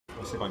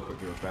see if I can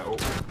quickly repair. Oh,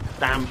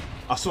 damn!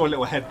 I saw a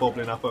little head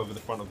bobbling up over the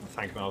front of the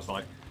tank and I was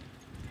like,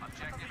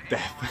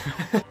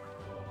 death.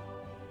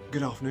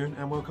 Good afternoon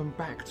and welcome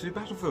back to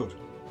Battlefield.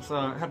 So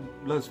I had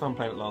loads of fun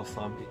playing it last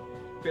time.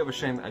 Bit of a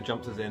shame that I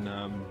jumped us in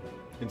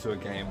into a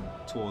game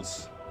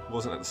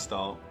wasn't at the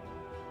start.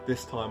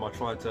 This time I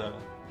tried to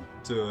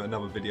do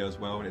another video as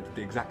well and it did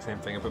the exact same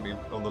thing. It put me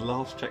on the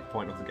last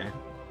checkpoint of the game.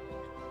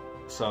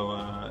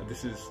 So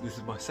this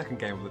is my second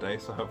game of the day,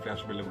 so hopefully I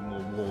should be a little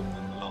more warm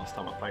than the last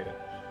time I played it.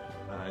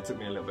 It took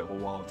me a little bit of a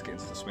while to get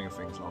into the swing of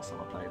things last time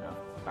I played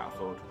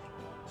Battlefield.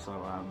 So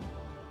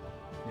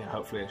yeah,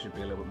 hopefully it should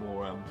be a little bit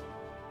more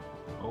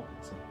oh,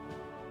 it's a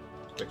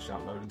glitched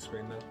out loading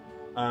screen there.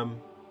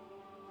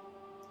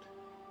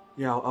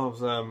 Yeah, I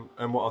was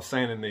and what I was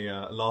saying in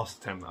the last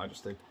attempt that I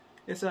just did,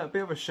 it's a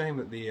bit of a shame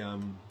that the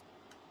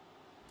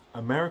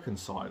American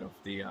side of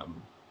the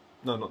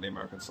no, not the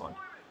American side.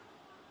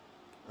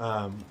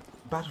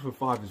 Battlefield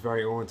 5 is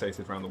very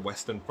orientated around the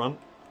Western Front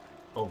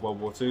of World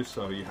War II,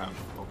 so you have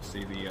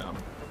obviously the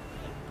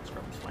let's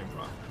grab this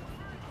flamethrower.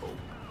 Cool.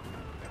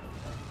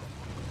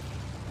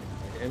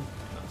 Take it in.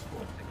 That's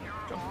cool.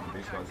 Jump into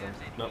these guys then.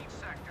 Nope.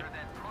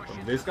 Jump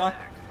into this guy.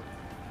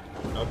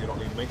 Nope, you're not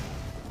leaving me.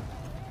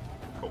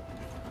 Cool.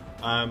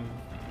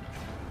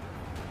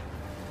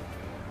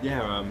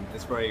 Yeah,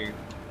 it's very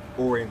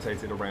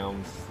orientated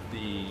around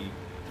the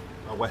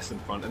Western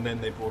Front, and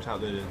then they brought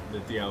out the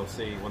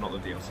DLC, well not the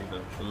DLC,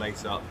 the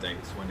later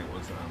updates when it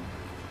was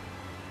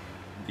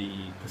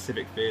the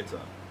Pacific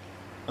Theatre.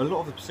 A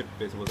lot of the Pacific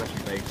Theatre was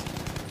actually based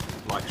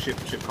like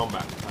ship-to-ship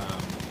combat.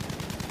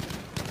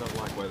 I don't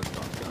like where this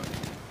guy's going,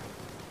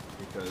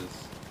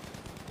 because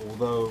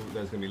although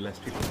there's going to be less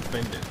people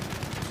defending,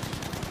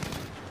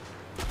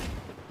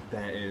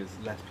 there is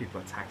less people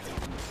attacking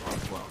on this side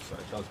as well, so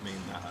it does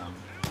mean that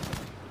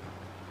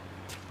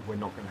we're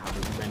not going to have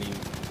as many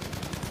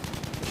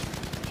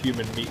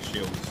human meat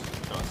shields,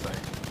 shall I say.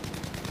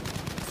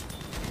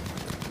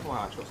 Oh,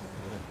 I shot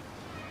something there.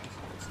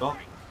 Good start.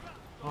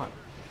 Alright.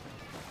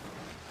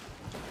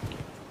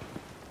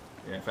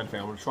 Yeah, if anything,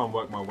 I'm going to try and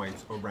work my way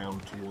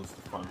around towards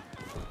the front.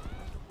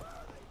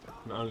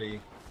 Not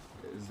only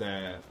is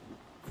there,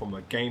 from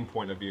a game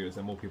point of view, is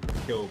there more people to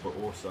kill, but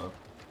also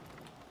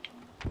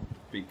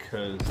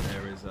because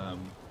there is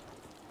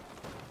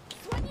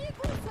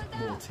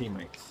more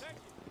teammates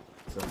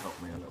to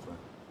help me a little bit.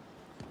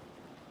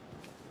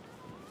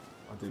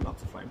 I do love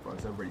the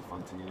flamethrowers, they're really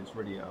fun to use,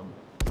 really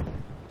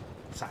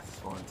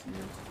satisfying to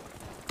use.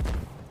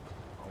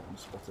 Oh, I'm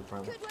spotted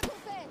apparently.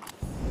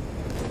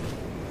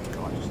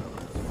 God, just over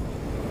there.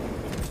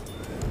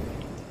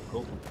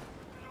 Cool.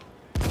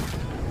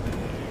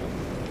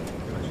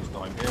 Let's just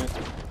dive here.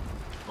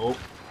 Oh,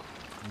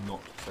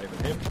 not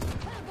saving him.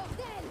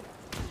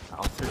 That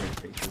artillery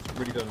feature's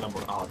really done a number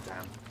of. Oh,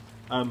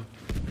 damn.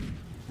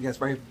 Yeah, it's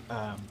very.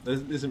 There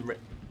isn't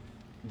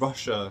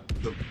Russia.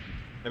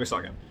 Let me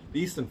start again. The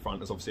Eastern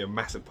Front is obviously a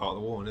massive part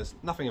of the war, and there's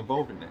nothing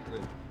involved in it.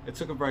 It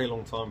took a very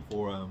long time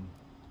for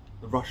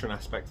the Russian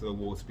aspect of the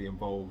war to be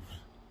involved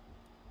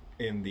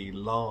in the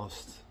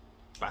last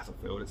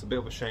Battlefield. It's a bit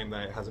of a shame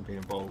that it hasn't been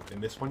involved in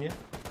this one yet.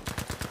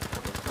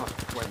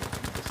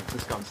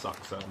 This gun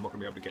sucks, so I'm not going to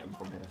be able to get them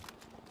from here.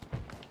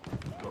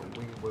 But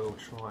we will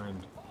try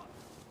and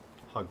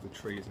hug the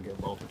trees and get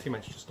involved. The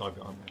teammates just dive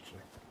behind me,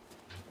 actually.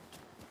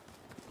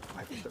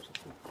 I think that's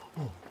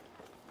cool.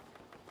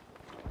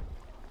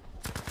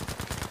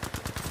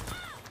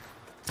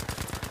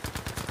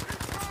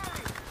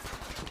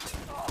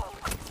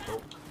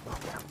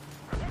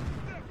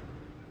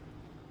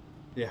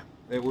 Yeah,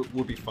 it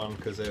would be fun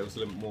because it was a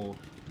little bit more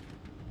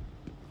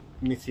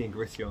nitty and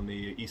gritty on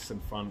the Eastern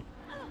Front.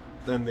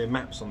 Then the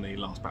maps on the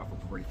last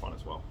Battlefield were really fun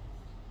as well.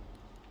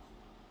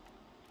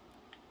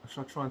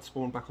 Should I try and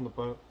spawn back on the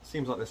boat?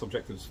 Seems like this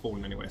objective is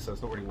falling anyway, so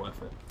it's not really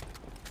worth it.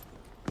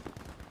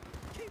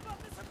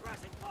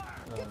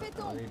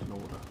 I need an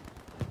order.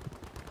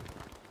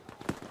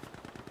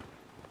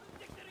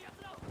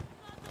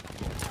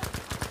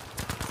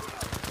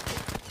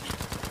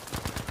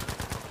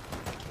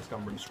 This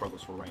gun really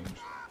struggles for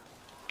range.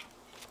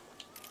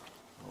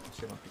 Oh, let's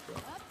see if I pick it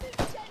up.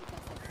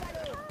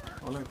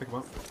 Oh, let me pick him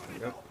up. There we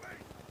go.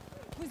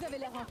 Vous avez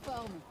l'air en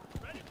forme.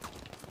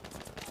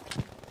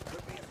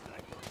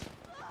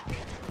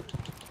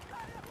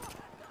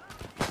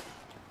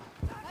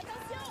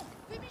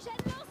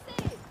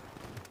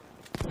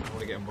 I want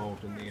to get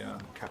involved in the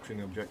capturing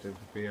the objective.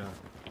 Would be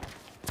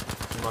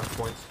some nice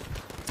points.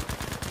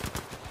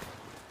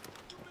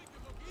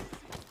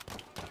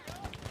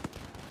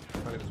 I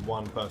think there's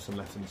one person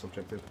left in this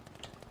objective.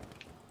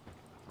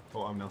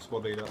 Oh, I'm now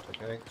squad leader.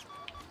 Okay.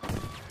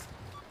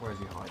 Where is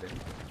he hiding?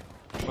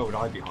 Where would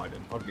I be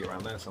hiding? I'd be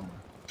around there somewhere.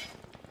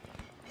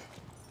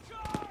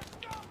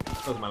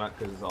 Doesn't matter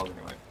because it's ours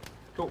anyway.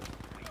 Cool.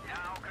 We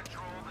now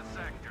control the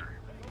sector.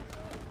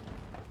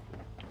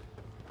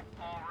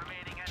 All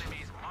remaining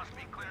enemies must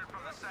be cleared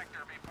from the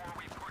sector before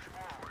we push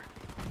forward.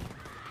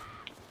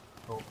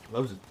 Oh,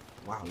 loads of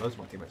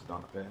my teammates are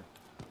down up here.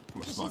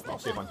 I'm a sniper. I'll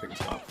see if I can pick this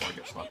guy up before I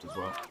get sniped as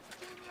well.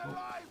 Oh.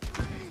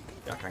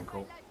 Yeah, I can,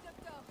 cool.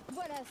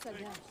 Voilà, ça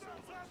vient.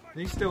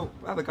 He's still.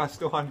 Oh, the guy's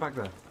still hiding back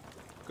there.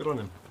 Good on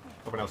him.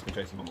 Everyone else can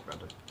chase him. I'm not going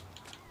to.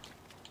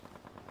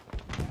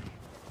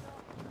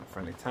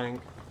 Friendly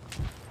tank.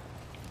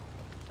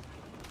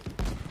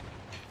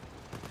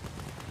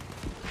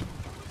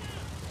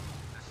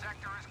 The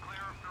sector is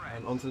clear of threat.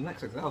 And on to the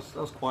next exit. That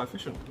was quite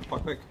efficient.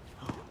 Quite quick.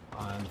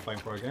 And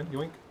flamethrower again.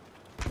 Yoink.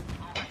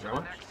 Thank you very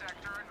much. Next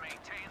sector and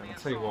maintain And the I'll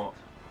tell you what,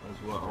 assault. as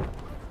well.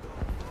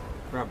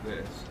 Grab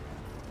this.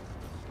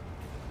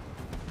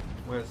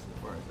 Where is it?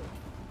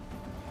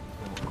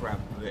 And we'll grab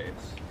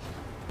this.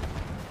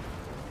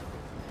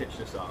 Hitch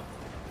this up.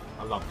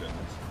 I love doing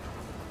this.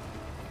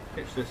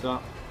 Hitch this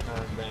up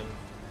and then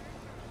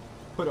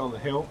put it on the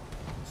hill.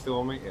 Still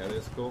on me? Yeah, it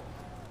is cool.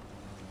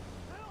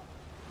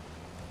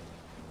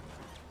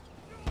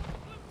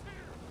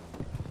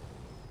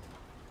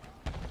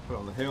 Put it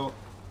on the hill.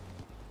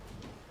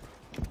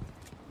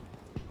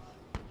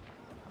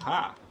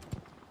 Ha!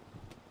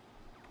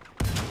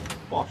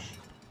 Bosh.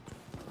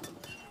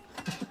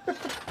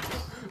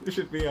 This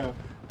should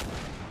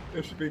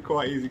be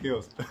quite easy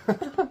kills. There's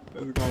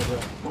a guy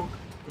there.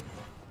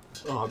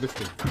 Oh, I missed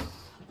him.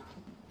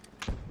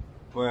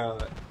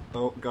 Well,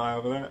 oh, guy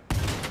over there.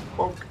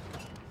 Bonk.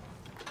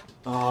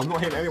 Oh, I'm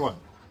not hitting anyone.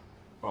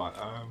 Right,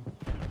 I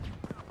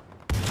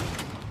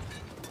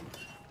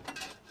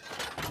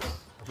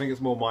think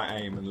it's more my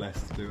aim and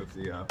less to do with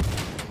the,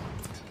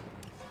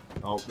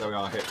 oh, there we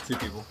are, I hit 2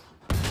 people.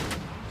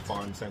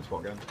 Fire in the same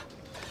spot again.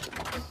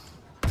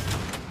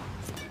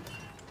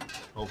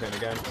 Open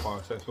again, fire in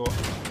the same spot.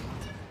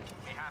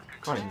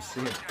 Can't even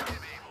see it.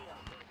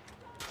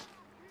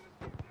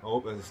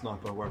 Oh, there's a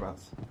sniper,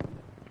 whereabouts?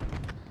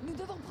 Nous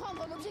devons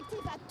prendre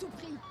l'objectif à tout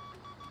prix.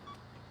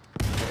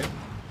 Okay.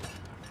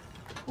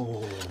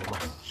 Oh, I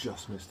must have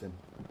just missed him.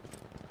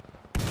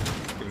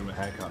 Give him a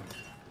haircut.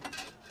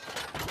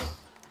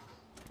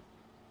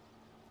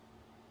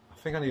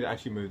 I think I need to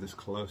actually move this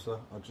closer.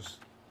 I just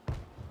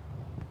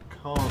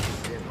can't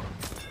see him.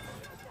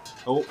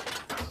 Oh,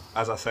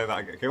 as I say that,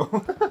 I get killed.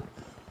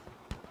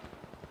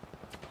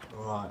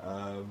 Right,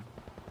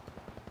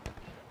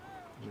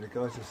 the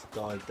guy just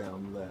died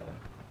down there.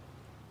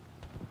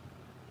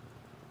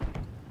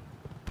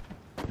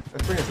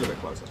 Let's bring us a little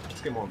bit closer.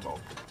 Let's get more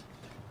involved.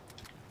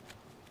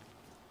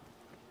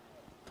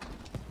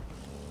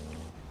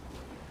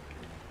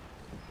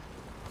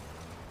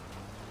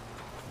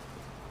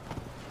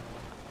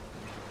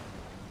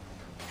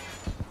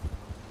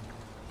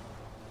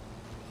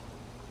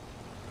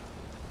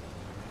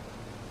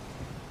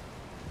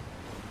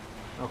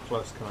 How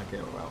close can I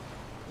get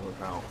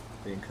without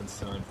being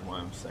concerned for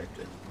my own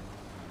safety?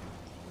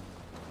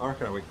 I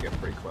reckon we can get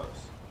pretty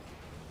close.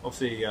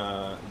 Obviously,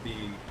 oh,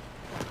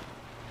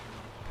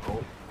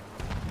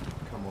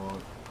 come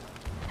on.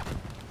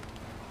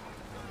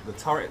 The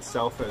turret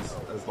itself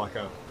is like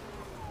a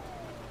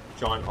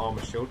giant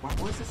armor shield.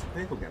 Why is this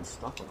vehicle getting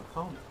stuck on? I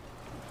can't.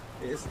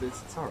 It's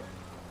a turret.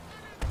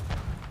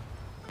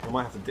 I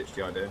might have to ditch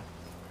the idea.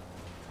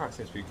 The turret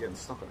seems to be getting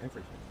stuck on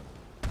everything.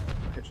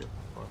 I'll hit you.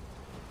 Right.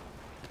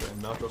 Get a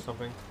nudge or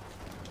something.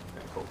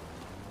 Yeah, cool.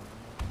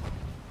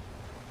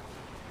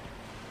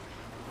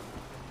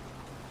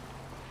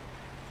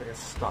 I think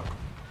it's stuck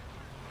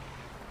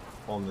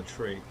on the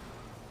tree.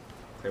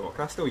 Tell you what,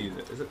 can I still use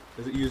it? Is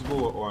it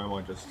usable, or am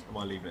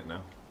I leaving it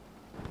now?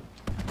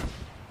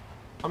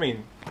 I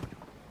mean,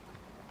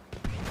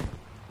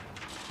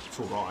 it's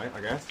alright,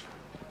 I guess.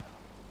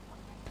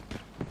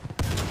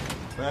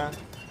 There.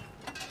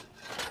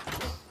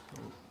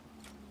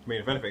 I mean,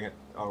 if anything,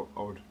 I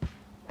would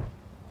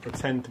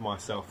pretend to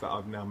myself that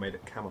I've now made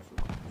it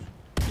camouflage.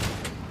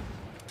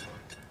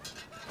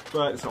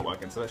 But it's not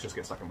working, so let's just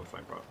get stuck in with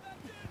flamethrower.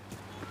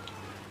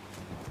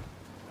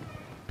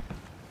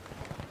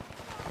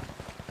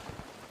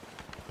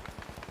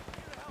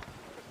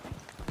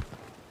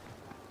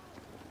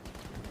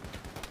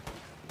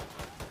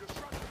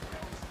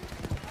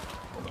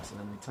 Oh, that's an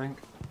enemy tank.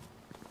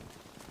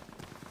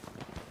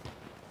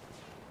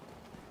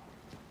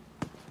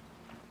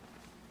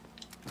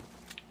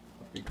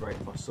 It'd be great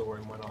if I saw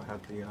him when I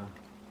had the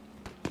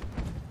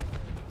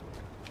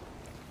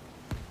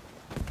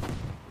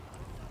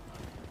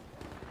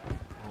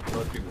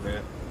loads of people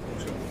here.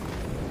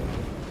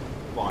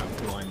 Fire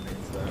blind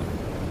means there.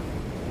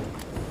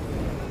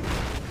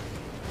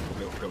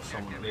 We'll kill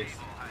someone at least.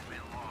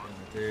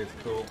 Yeah, it is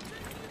cool.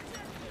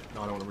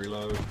 No, I don't want to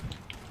reload.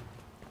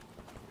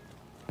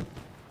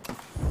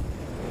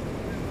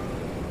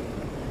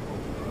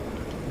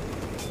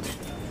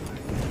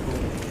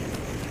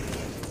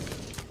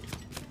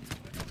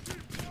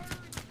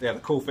 Yeah, the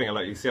cool thing,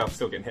 like you see, I'm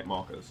still getting hit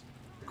markers.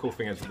 The cool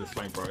thing is with this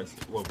flamethrower is,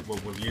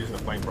 we're using a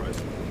flamethrower.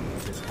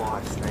 This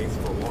fire stays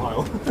for a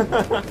while.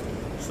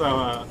 So,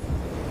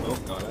 oh,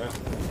 got there.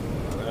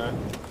 Got there.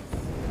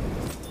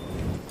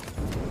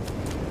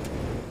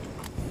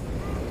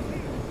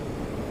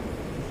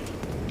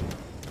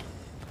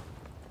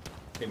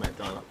 Teammate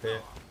died up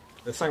here.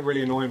 There's something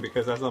really annoying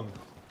because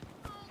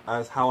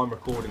as how I'm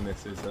recording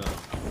this is,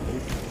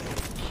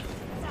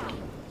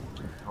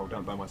 oh,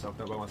 don't burn myself,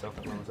 don't burn myself,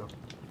 don't burn myself.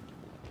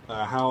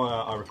 How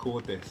I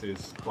record this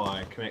is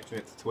by connecting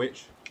it to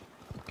Twitch.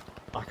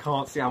 I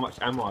can't see how much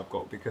ammo I've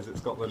got because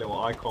it's got the little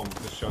icon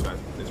to show that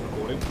it's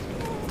recording.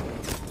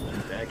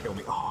 You dare kill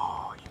me.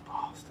 Oh, you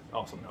bastard.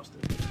 Oh, something else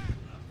did.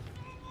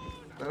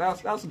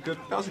 That was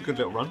a good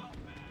little run.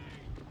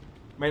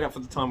 Made up for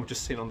the time we're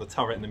just sitting on the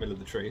turret in the middle of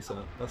the tree,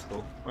 so that's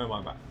cool. Where am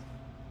I back?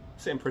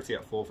 Sitting pretty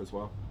at 4th as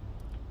well.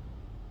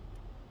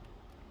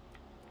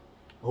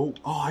 Oh,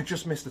 I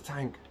just missed the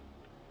tank.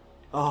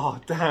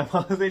 Oh, damn.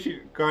 I was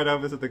literally going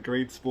over to the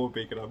green spawn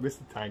beacon. I missed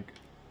the tank.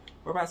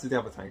 Whereabouts is the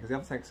other tank? Because the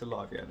other tank's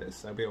alive. Yeah, it is.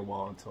 So it'll be a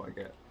while until I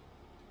get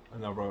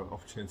another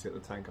opportunity at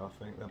the tank, I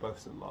think. They're both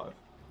still alive.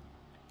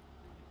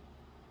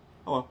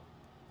 Oh well.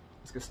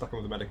 Let's get stuck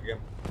in with the medic again.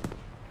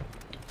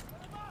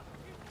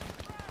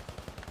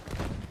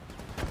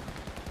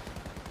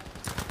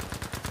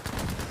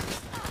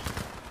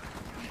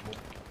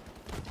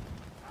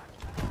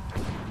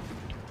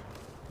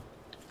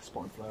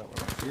 Spawn flare, we're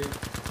back to you.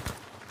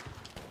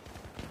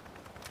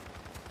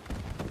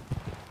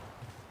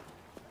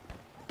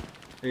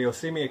 You'll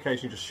see me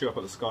occasionally just shoot up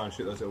at the sky and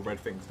shoot those little red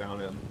things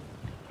down, and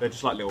they're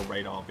just like little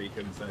radar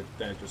beacons.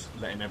 They're just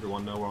letting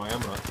everyone know where I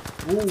am. Like,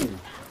 ooh,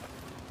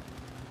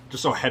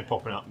 just saw a head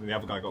popping up, and the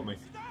other guy got me.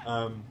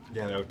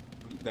 Yeah,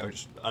 they'll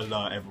just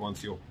alert everyone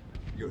to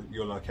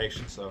your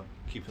location. So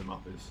keeping them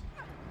up is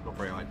not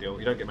very ideal.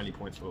 You don't get many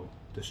points for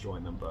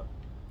destroying them, but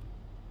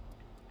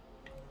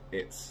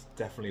it's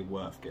definitely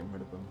worth getting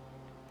rid of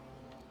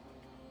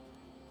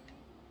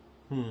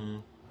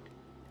them.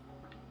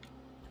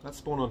 Let's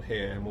spawn on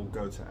here and we'll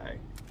go to A.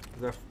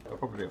 There'll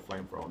probably be a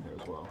flamethrower on here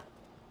as well.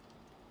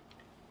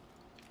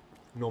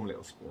 Normally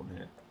it'll spawn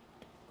here.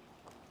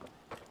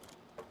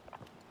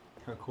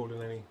 Can't call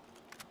in any.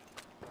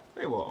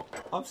 Tell you what,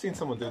 I've seen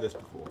someone do this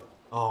before.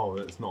 Oh,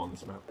 it's not on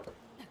this map.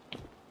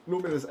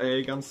 Normally there's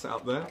AA guns set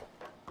up there.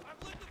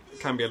 It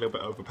can be a little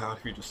bit overpowered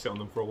if you just sit on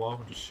them for a while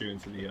and just shoot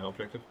into the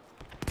objective.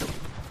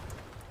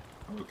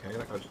 Okay,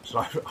 that guy just.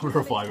 I'm gonna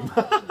revive him.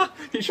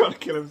 He's trying to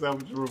kill himself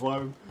and just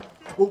revive him.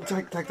 Oh,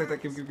 take, give.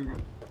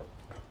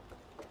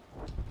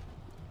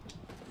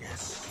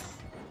 Yes.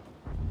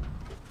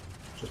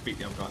 Just beat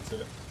the other guy to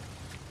it.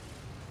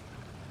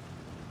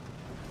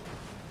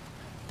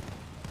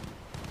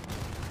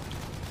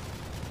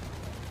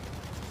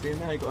 See,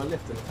 now you got a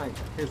lift in the tank.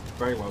 He's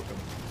very welcome.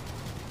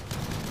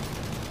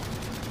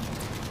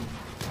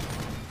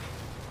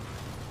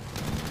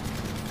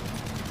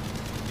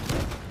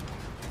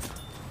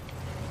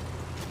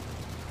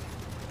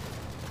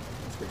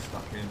 Let's get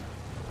stuck in.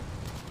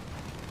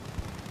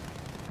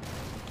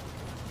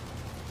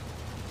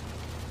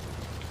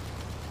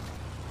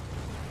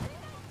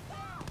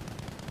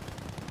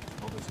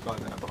 Oh, there's a guy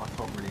there, but I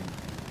can't really.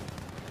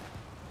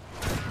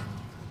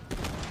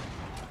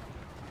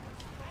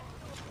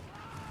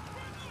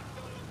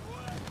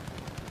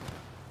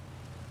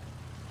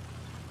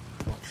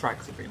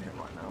 Tracks are being hit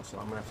right now, so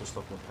I'm going to have to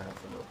stop and repair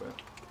for a little bit.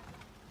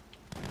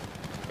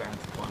 Better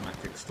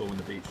anticlimactic stall in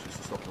the beach just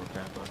to stop and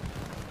repair, but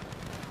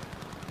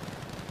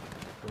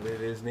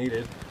it is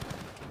needed.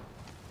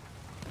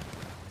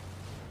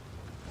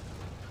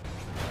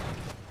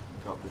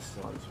 Look up this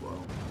side as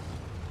well.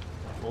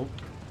 Oh.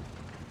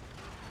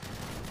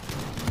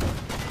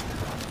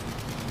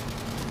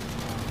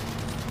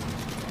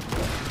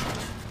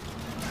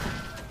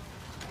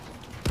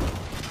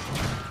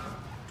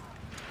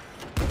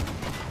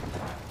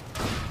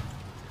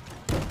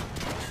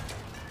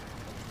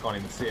 Can't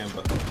even see him,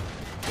 but we'll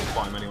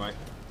fight him anyway.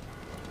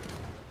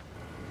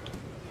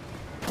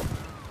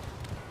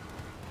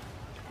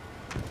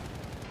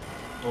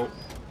 Oh.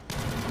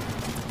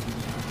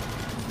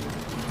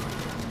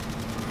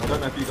 I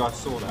don't know if you guys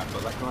saw that,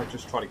 but that guy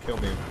just tried to kill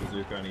me with a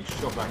bazooka and he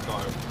shot that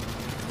guy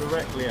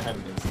directly ahead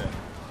of me instead.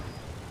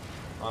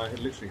 I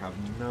literally have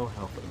no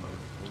health at the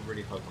moment. I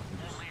really hope I can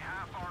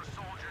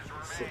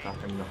just sit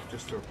back enough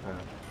just to repair.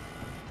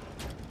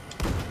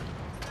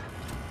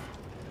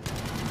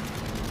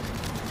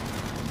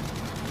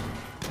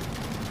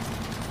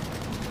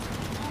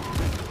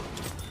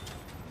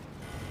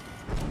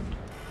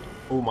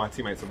 All my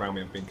teammates around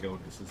me have been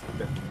killed. This is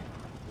definitely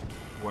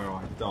where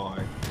I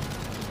die.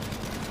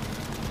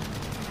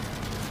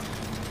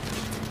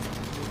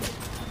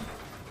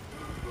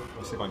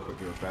 Let's see if I can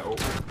quickly repair. Oh,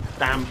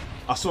 damn!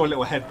 I saw a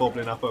little head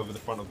bobbling up over the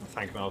front of the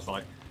tank and I was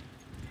like,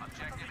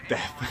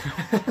 death.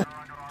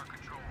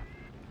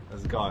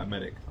 There's a guy, a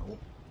medic. Oh,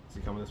 is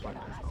he coming this way?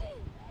 No, he's not.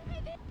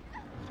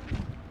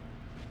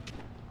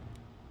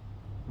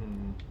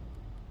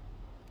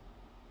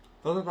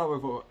 Doesn't look like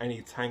we've got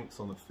any tanks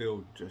on the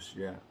field just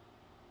yet.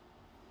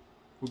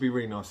 Would be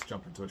really nice to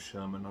jump into a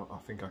Sherman. I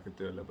think I could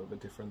do a little bit of a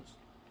difference.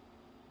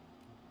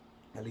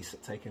 At least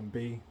at taking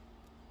B.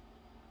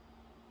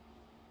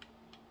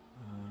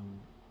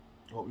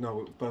 Oh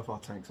no, both our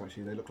tanks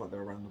actually, they look like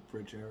they're around the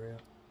bridge area.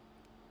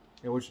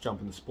 Yeah, we'll just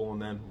jump in the spawn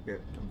then, we'll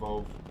get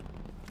involved.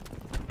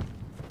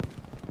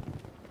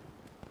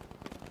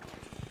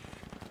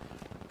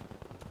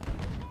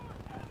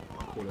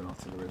 I'll call in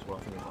artillery as well,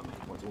 I think it's like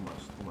points,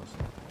 almost.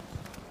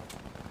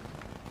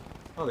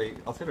 Oh, the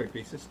artillery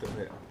piece is still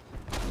here.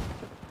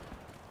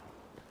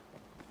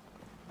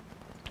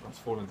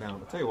 That's falling down.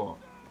 I'll tell you what.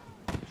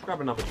 Let's grab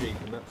another Jeep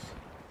and let's...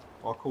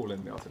 I'll call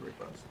in the artillery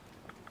first.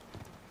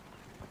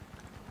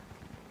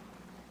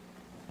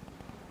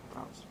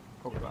 That's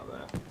probably about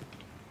there.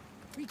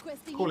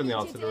 Requesting Call in the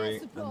immediate air artillery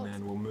support. and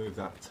then we'll move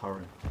that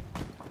turret.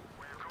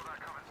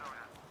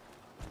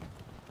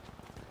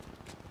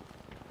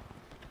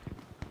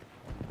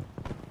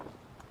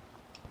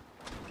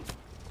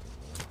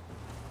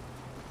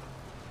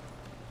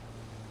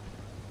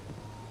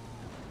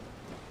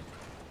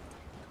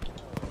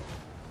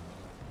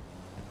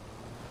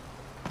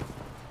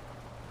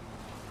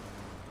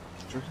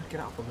 Do you reckon I could get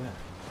up from there?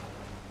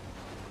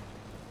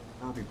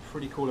 That would be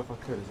pretty cool if I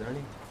could. Is there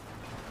any?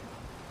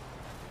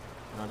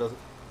 No, it doesn't.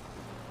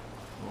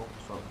 Oh,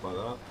 something like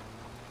that.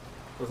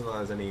 Doesn't look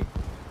like there's any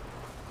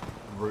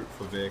route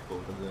for vehicle,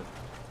 does it?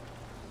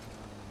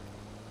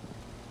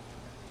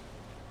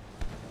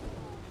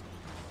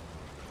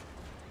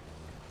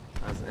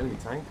 There's an enemy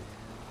tank.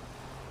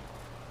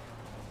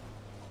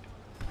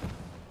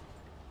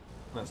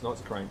 No, it's not.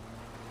 It's a crane.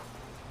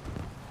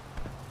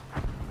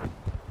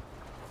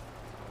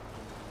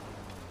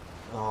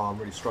 Oh, I'm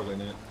really struggling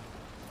here.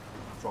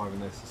 Driving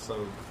this is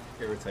so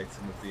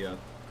irritating with the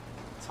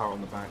turret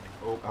on the back.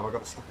 Oh, have I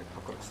got it stuck?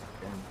 I've got it stuck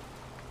again.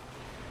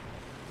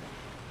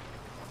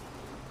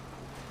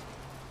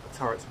 The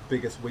turret's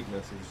biggest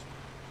weakness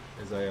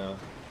is a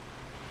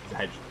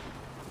hedge.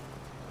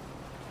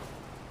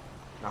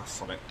 Ah,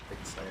 sod it. They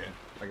can stay here.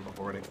 I give up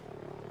already.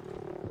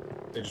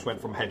 It just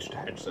went from hedge to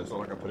hedge, so it's not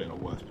like I put it in a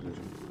worse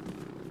position.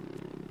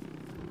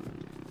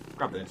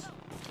 Grab this.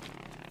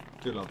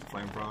 Do love the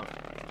flamethrower.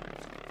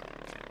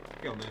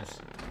 Get on this.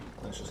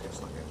 Let's just get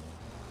stuck in.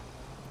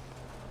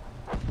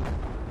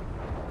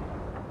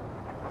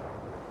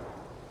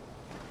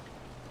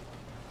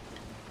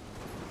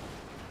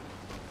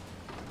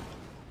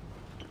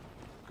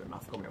 Good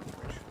enough. Got me up the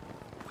bridge.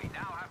 We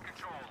now have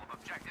control of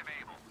Objective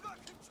Able.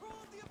 Control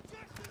of the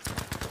objective.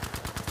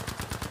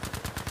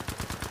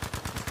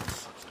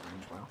 Sucks the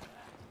range well.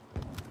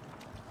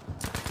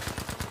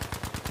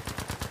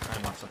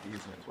 And I suck at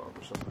using it as well,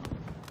 which doesn't help.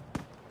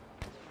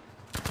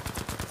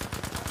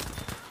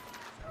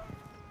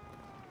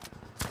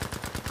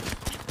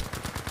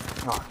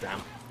 Oh,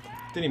 damn.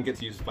 Didn't even get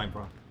to use the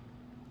flamethrower.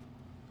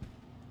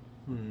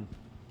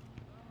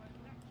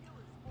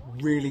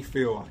 Really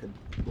feel I could,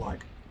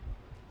 like,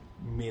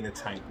 me in a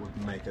tank would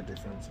make a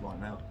difference right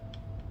now.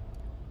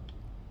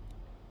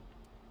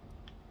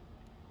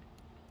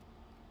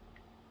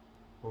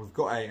 Well, we've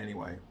got A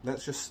anyway.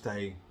 Let's just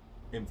stay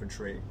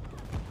infantry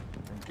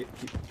and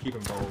keep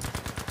involved.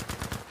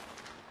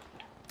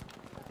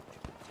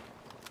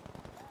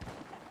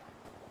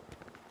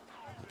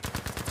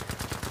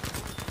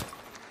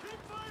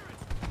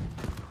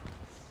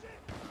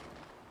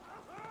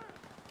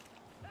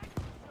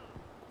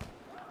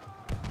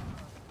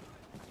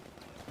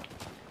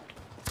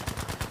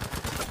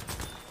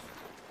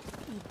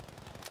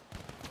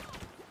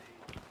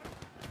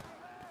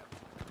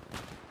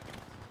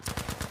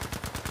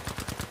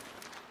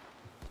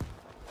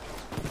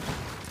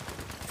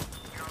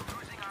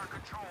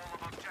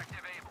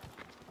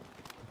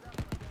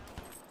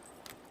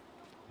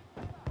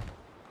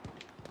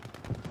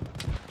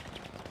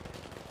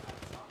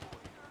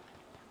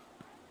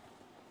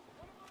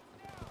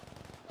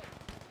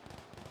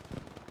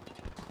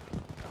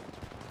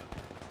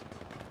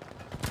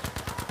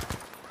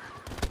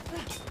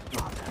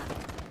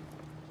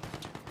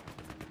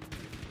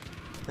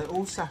 They're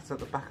all sat at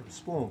the back of the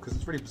spawn because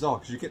it's really bizarre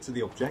because you get to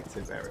the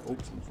objective area.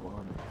 Oops, I'm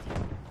flying.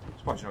 I'm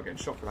surprised you're not getting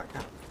shot for that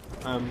cat.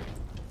 I'll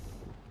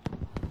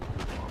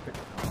pick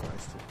that up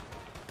nice too.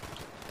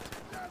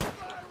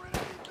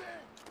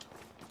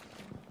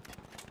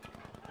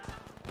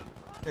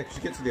 Yeah, because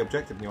you get to the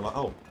objective and you're like,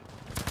 oh.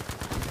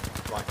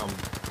 Like,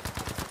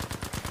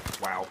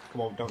 wow,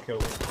 come on, don't kill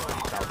me.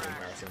 That was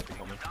embarrassing if you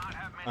got me.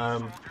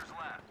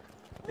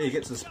 Yeah, you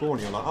get to the spawn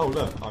and you're like, oh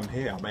look, I'm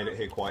here. I made it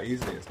here quite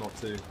easily. It's not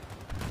too...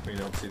 I mean,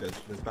 obviously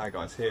there's bad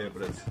guys here,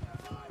 but it's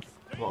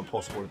not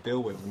impossible to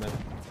deal with. And then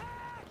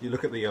you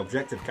look at the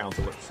objective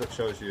counter, which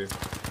shows you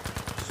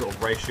the sort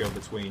of ratio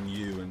between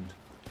you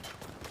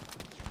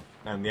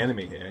and the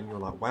enemy here, and you're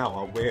like,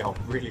 wow, we are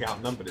really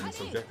outnumbered in this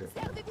objective.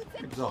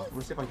 Pretty bizarre.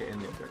 Let's see if I can get in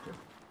the objective.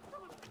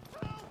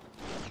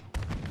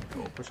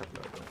 Cool, push up a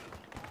little bit.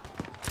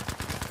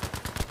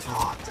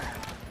 Ah, oh,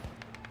 damn.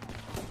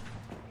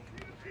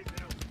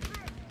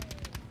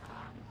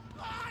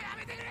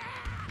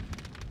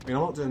 I mean,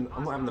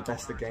 I'm not having the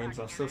best of games.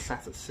 I'm still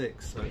sat at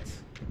 6, so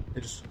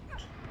it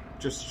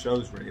just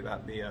shows really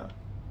that the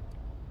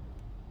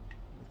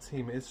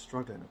team is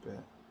struggling a bit.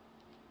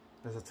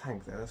 There's a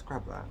tank there. Let's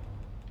grab that.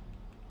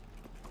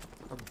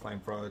 Grab the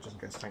flamethrower just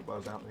in case the tank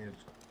blows out and it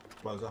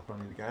blows up and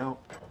I need to get out.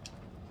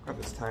 Grab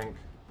this tank.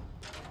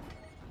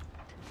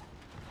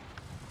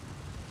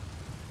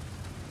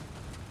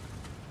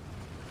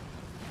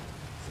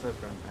 Instead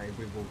of going A,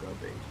 we will go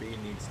B. B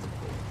needs to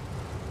pull.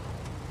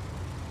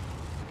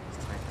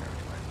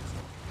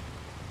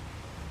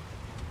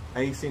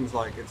 A seems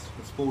like it's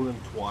fallen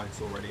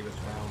twice already this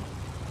round.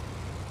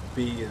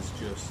 B is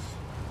just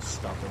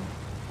stubborn.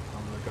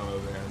 I'm going to go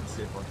over there and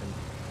see if I can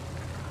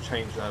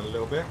change that a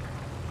little bit.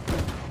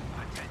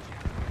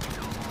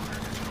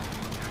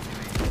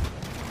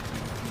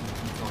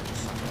 Oh,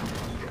 just suck it up.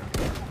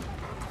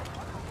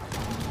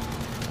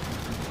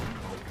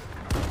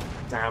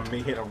 Damn,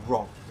 me hit a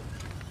rock.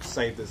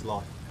 Saved his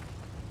life.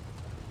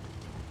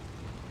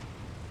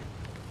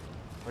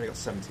 Only got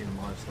 17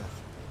 lives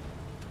left.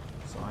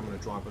 So I'm going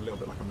to drive a little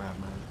bit like a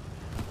madman.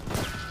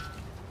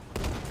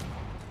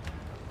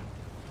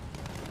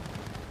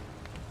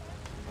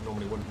 I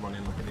normally wouldn't run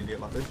in like an idiot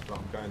like this, but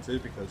I'm going to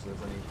because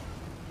there's only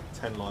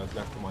 10 lives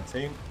left on my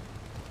team.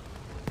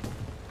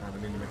 And I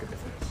need to make a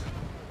difference.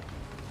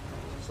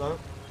 So,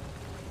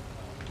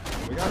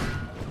 here we go.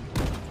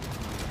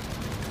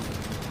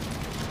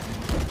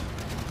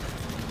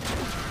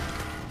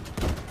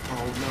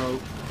 Oh no.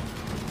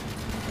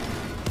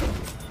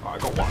 Oh, I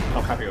got one.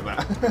 I'm happy with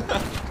that.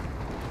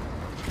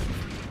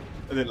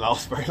 It didn't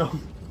last very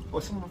long. Oh,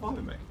 is someone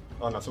reviving me?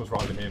 Oh no, someone's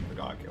reviving him, the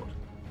guy I killed.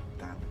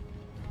 Damn.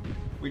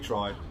 We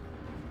tried.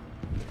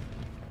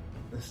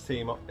 This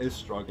team is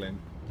struggling.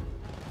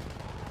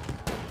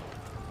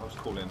 I'll just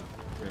call in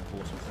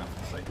reinforcements now for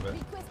the sake of it.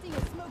 Requesting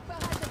a smoke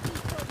barrage at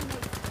these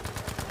coordinates.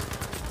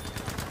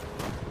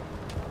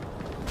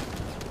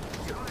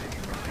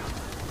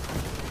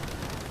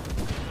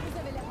 Vous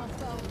avez l'air en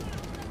forme.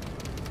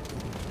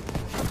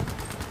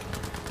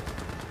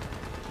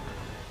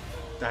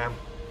 Damn.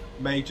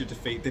 Major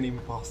defeat, didn't even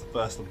pass the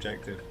first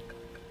objective.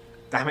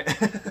 Damn it.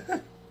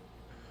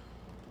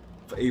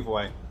 But either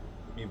way,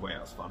 that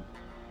was fun.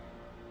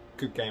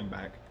 Good game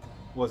back.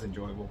 Was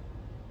enjoyable.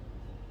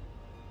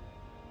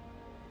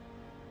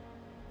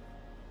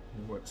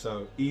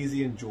 So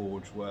Easy and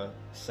George were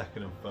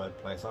second and third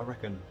place. I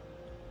reckon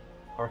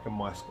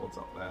my squad's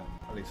up there.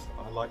 At least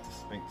I like to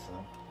think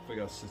so. If we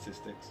go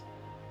statistics.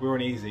 We were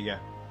an Easy, yeah.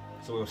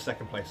 So we were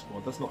second place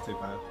squad. That's not too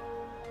bad.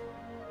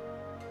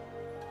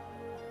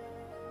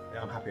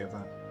 Yeah, I'm happy with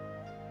that.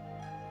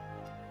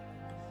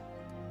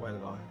 Where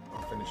did I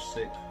finished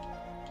 6th.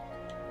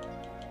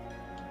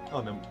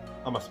 Oh no,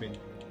 I must have been.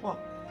 What?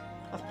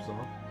 That's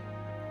bizarre.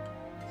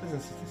 This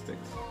isn't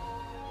statistics.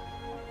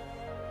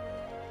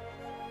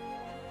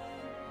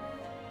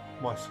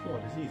 My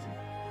squad is easy.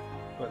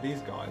 But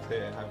these guys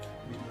here have.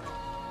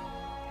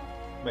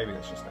 Maybe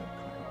that's just them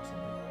clicking or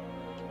something.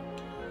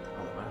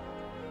 I don't know.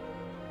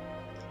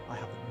 I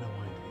have no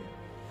idea.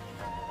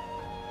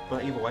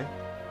 But either way,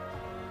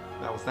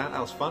 that was that.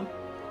 That was fun.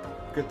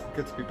 Good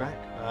to be back.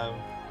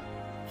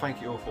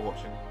 Thank you all for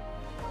watching.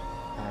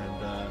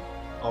 And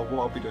what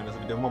I'll be doing is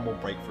I'll be doing one more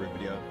breakthrough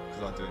video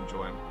because I do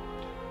enjoy them.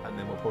 And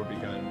then we'll probably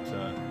be going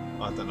to,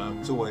 I don't know,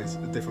 it's always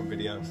a different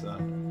video. So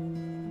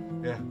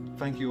yeah,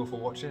 thank you all for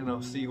watching and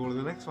I'll see you all in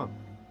the next one.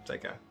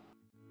 Take care.